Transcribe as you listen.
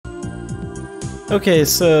Okay,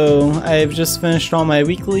 so I've just finished all my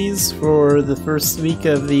weeklies for the first week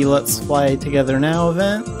of the Let's Fly Together Now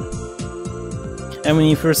event. And when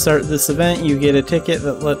you first start this event, you get a ticket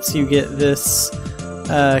that lets you get this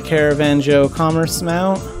Caravan Joe Commerce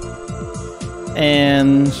mount.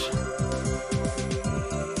 And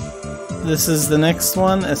this is the next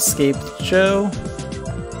one, Escaped Joe.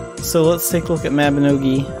 So let's take a look at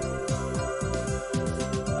Mabinogi.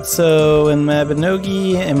 So in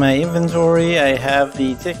Mabinogi, in my inventory, I have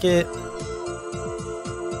the ticket.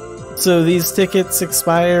 So these tickets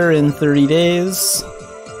expire in 30 days.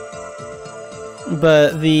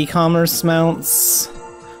 But the commerce mounts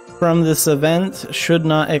from this event should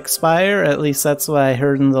not expire, at least that's what I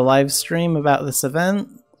heard in the live stream about this event.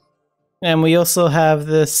 And we also have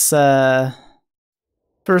this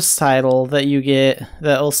first title that you get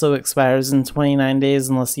that also expires in 29 days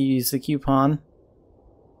unless you use the coupon.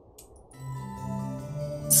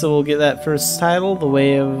 So we'll get that first title, the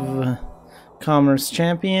Way of Commerce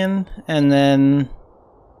Champion, and then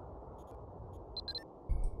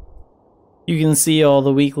you can see all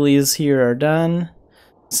the weeklies here are done.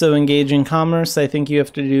 So engage in commerce, I think you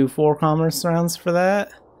have to do 4 commerce rounds for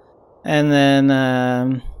that. And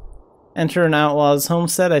then enter an outlaw's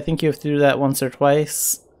homestead, I think you have to do that once or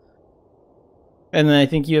twice. And then I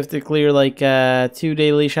think you have to clear like 2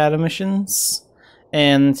 daily shadow missions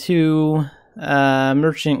and 2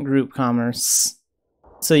 merchant group commerce.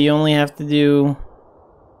 So you only have to do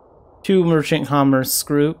 2 merchant commerce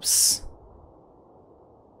groups.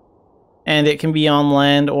 And it can be on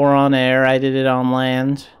land or on air. I did it on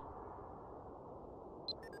land.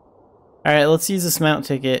 Alright, let's use this mount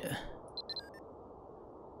ticket.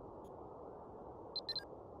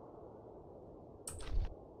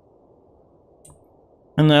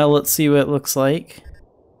 And now let's see what it looks like.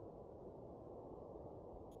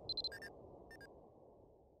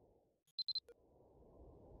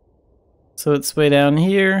 So it's way down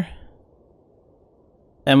here.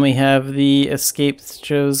 And we have the Escaped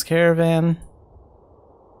Joe's Caravan.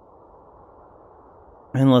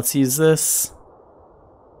 And let's use this.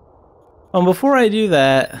 Oh, before I do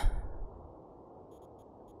that,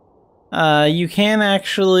 you can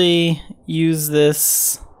actually use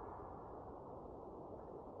this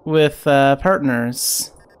with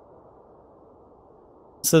partners.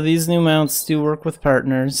 So these new mounts do work with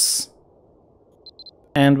partners.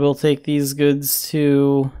 And we'll take these goods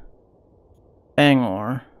to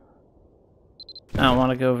Bangor. I don't want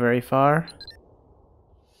to go very far.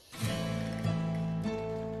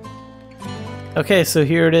 Okay, so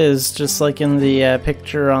here it is, just like in the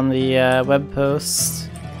picture on the web post.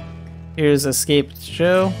 Here's Escaped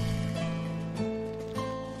Joe.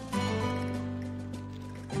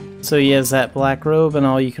 So he has that black robe, and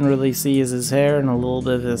all you can really see is his hair and a little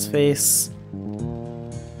bit of his face.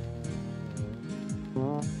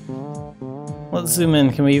 Let's zoom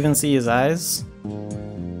in. Can we even see his eyes?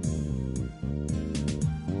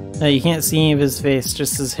 No, you can't see any of his face,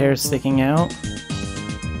 just his hair sticking out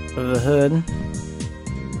of the hood.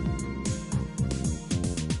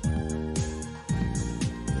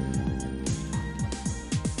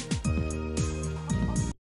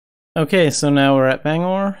 Okay, so now we're at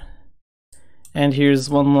Bangor. And here's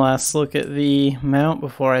one last look at the mount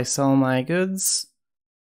before I sell my goods.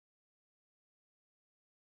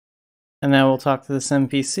 And now we'll talk to this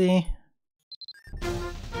NPC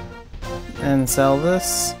and sell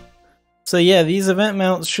this. So yeah, these event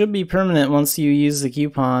mounts should be permanent once you use the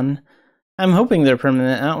coupon. I'm hoping they're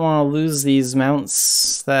permanent. I don't want to lose these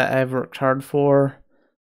mounts that I've worked hard for.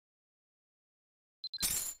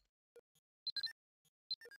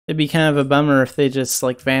 It'd be kind of a bummer if they just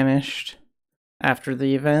like vanished after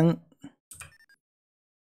the event.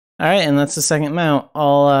 Alright, and that's the second mount.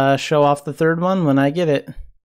 I'll show off the third one when I get it.